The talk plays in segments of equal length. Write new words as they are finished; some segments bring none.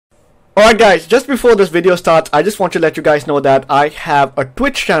Alright guys, just before this video starts, I just want to let you guys know that I have a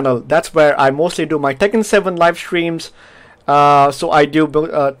Twitch channel. That's where I mostly do my Tekken 7 live streams. So I do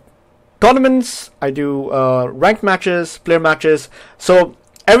tournaments, I do ranked matches, player matches. So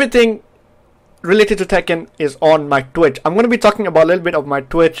everything related to Tekken is on my Twitch. I'm going to be talking about a little bit of my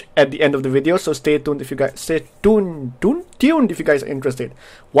Twitch at the end of the video, so stay tuned if you guys tuned if you guys are interested.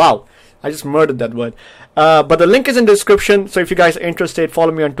 Wow, I just murdered that word. But the link is in the description, so if you guys are interested,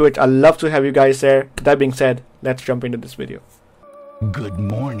 follow me on Twitch. I'd love to have you guys there. That being said, let's jump into this video. Good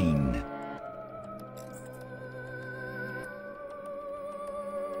morning.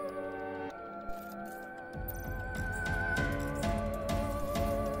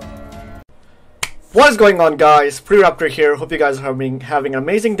 What is going on, guys? Pre-Raptor here. Hope you guys are having an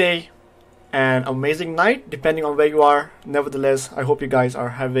amazing day and amazing night, depending on where you are. Nevertheless, I hope you guys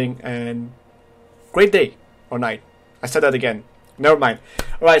are having a great day or night. I said that again. Never mind.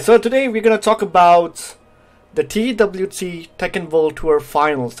 Alright, so today we're going to talk about the TWT Tekken World Tour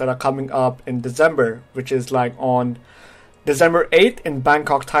Finals that are coming up in December, which is like on December 8th in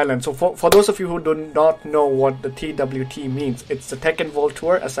Bangkok, Thailand. So for those of you who do not know what the TWT means, it's the Tekken World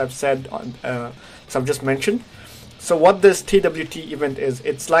Tour, as I've said, as I've just mentioned. So what this TWT event is,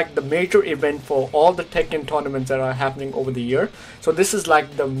 it's like the major event for all the Tekken tournaments that are happening over the year. So this is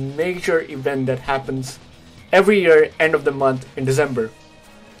like the major event that happens every year, end of the month in December.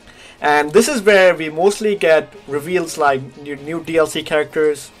 And this is where we mostly get reveals like new DLC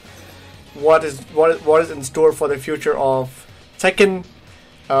characters, what is in store for the future of Tekken,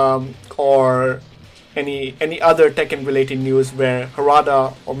 or any other Tekken related news where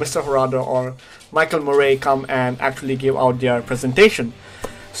Harada or Mr. Harada or Michael Murray come and actually give out their presentation.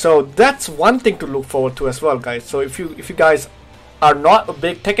 So that's one thing to look forward to as well, guys. So if you guys are not a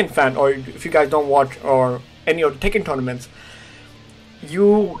big Tekken fan, or if you guys don't watch or any of the Tekken tournaments,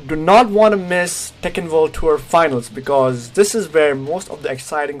 you do not want to miss Tekken World Tour Finals, because this is where most of the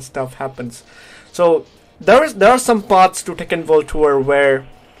exciting stuff happens. So there are some parts to Tekken World Tour where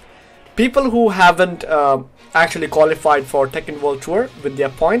people who haven't actually qualified for Tekken World Tour with their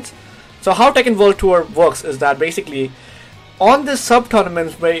points. So how Tekken World Tour works is that basically on the sub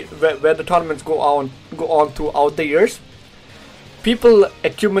tournaments where the tournaments go on throughout the years, people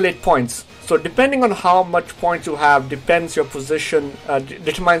accumulate points. So depending on how much points you have determines your position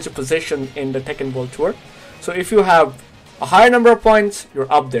in the Tekken World Tour. So if you have a higher number of points,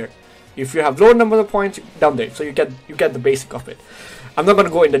 you're up there. If you have lower number of points, you're down there. So you get the basic of it. I'm not going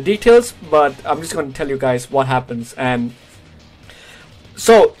to go into details, but I'm just going to tell you guys what happens. And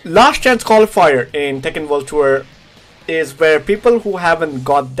so last chance qualifier in Tekken World Tour is where people who haven't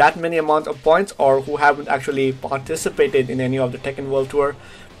got that many amount of points, or who haven't actually participated in any of the Tekken World Tour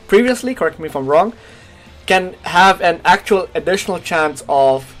previously, correct me if I'm wrong, can have an actual additional chance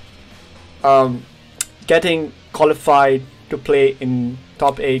of getting qualified to play in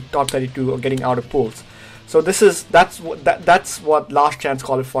top 8, top 32, or getting out of pools. So that's what last chance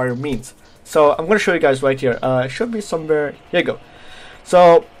qualifier means. So I'm going to show you guys right here. It should be somewhere. Here you go.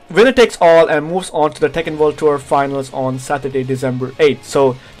 So winner takes all and moves on to the Tekken World Tour Finals on Saturday, December 8th.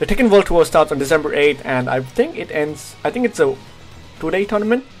 So the Tekken World Tour starts on December 8th, and I think it ends. I think it's a 2-day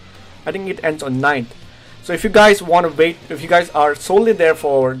tournament. I think it ends on 9th. So if you guys want to wait, if you guys are solely there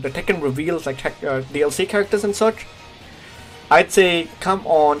for the Tekken reveals like DLC characters and such, I'd say come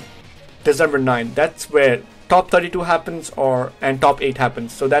on December 9th. That's where top 32 happens, and top 8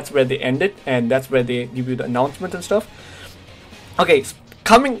 happens. So that's where they end it, and that's where they give you the announcement and stuff. Okay,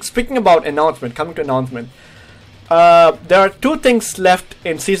 speaking about coming to announcement, there are two things left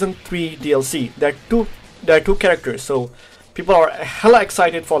in season 3 DLC. There are two characters. So people are hella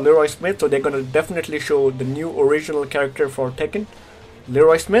excited for Leroy Smith, so they're gonna definitely show the new original character for Tekken,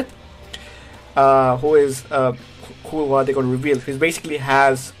 Leroy Smith, who are they gonna reveal? He basically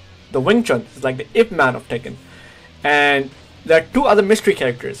has the Wing Chun. It's like the Ip Man of Tekken. And there are two other mystery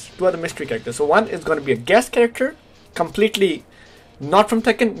characters. So one is going to be a guest character, completely not from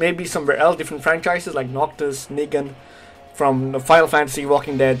Tekken, maybe somewhere else, different franchises like Noctis, Negan from the Final Fantasy,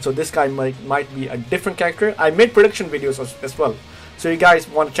 Walking Dead. So this guy might be a different character. I made prediction videos as well, so you guys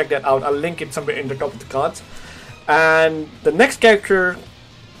want to check that out. I'll link it somewhere in the top of the cards. And the next character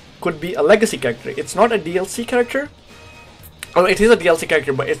could be a legacy character. It's not a DLC character. Oh, it is a DLC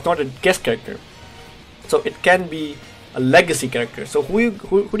character, but it's not a guest character. So it can be a legacy character. So who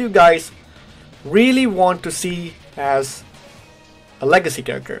do you guys really want to see as a legacy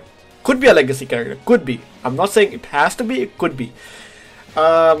character? Could be a legacy character. Could be. I'm not saying it has to be. It could be.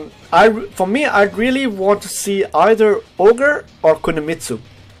 For me, I'd really want to see either Ogre or Kunimitsu.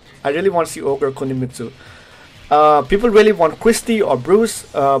 I really want to see Ogre or Kunimitsu. People really want Christy or Bruce,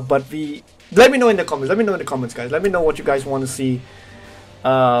 but we let me know in the comments. Let me know in the comments, guys. Let me know what you guys want to see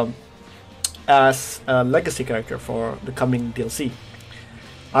as a legacy character for the coming DLC.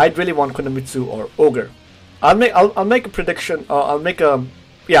 I'd really want Kunimitsu or Ogre. I'll make a prediction. I'll make a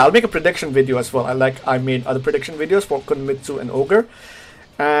prediction video as well. I made other prediction videos for Kunimitsu and Ogre,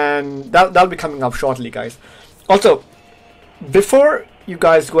 and that'll be coming up shortly, guys. Also, before you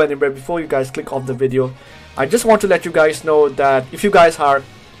guys go anywhere, before you guys click off the video, I just want to let you guys know that if you guys are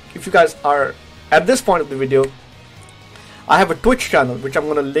at this point of the video, I have a Twitch channel which I'm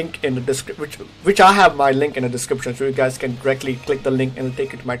gonna link in the description, which I have my link in the description, so you guys can directly click the link and it'll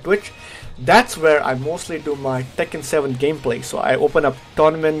take you to my Twitch. That's where I mostly do my Tekken 7 gameplay. So I open up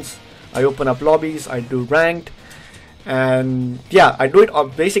tournaments, I open up lobbies, I do ranked, and yeah, I do it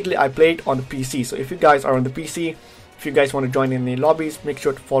on, basically I play it on the PC. So if you guys are on the PC, if you guys want to join in any lobbies, make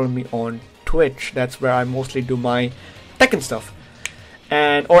sure to follow me on Twitch. That's where I mostly do my Tekken stuff,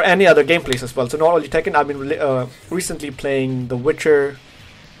 and or any other gameplays as well. So not only Tekken, I've been recently playing The Witcher.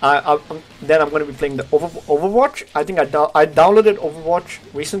 Then I'm going to be playing the Overwatch. I think I downloaded Overwatch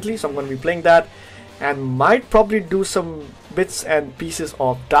recently, so I'm going to be playing that, and might probably do some bits and pieces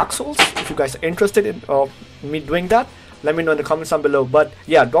of Dark Souls. If you guys are interested in me doing that, let me know in the comments down below. But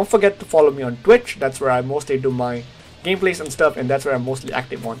yeah, don't forget to follow me on Twitch. That's where I mostly do my gameplays and stuff, and that's where I'm mostly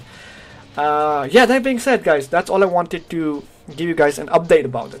active on. Yeah, that being said, guys, that's all I wanted to give you guys an update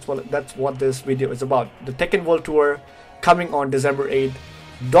about. That's what this video is about. The Tekken World Tour coming on December 8th.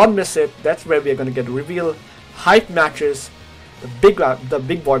 Don't miss it. That's where we are going to get a reveal, hype matches, the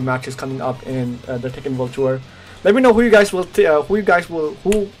big boy matches coming up in the Tekken World Tour. Let me know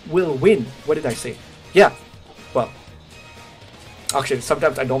who will win. What did I say? Yeah, well, actually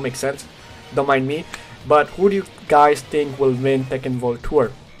sometimes I don't make sense. Don't mind me. But who do you guys think will win Tekken World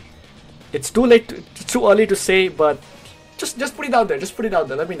Tour? It's too late. It's too early to say, but just put it out there. Just put it out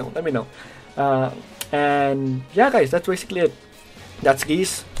there. Let me know. Let me know. And yeah, guys, that's basically it. That's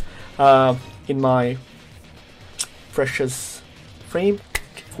Geese in my precious frame,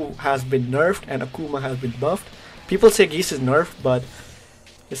 who has been nerfed, and Akuma has been buffed. People say Geese is nerfed, but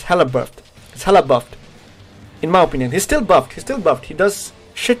it's hella buffed. It's hella buffed. In my opinion, he's still buffed. He's still buffed. He does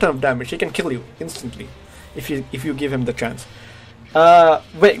shit ton of damage. He can kill you instantly if you give him the chance.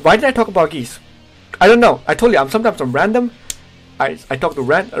 Wait, why did I talk about Geese? I don't know. I told you, sometimes I'm random. I talk to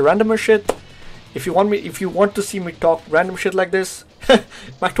randomer shit. If you want to see me talk random shit like this,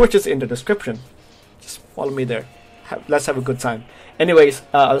 my Twitch is in the description. Just follow me there. Let's have a good time. Anyways,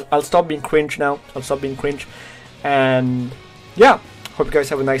 I'll stop being cringe now. I'll stop being cringe. And yeah, hope you guys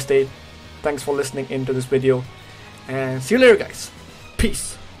have a nice day. Thanks for listening into this video. And see you later, guys.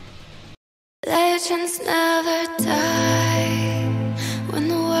 Peace. Legends never die when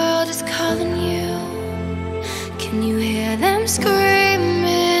the world is calling you. Can you hear them scream?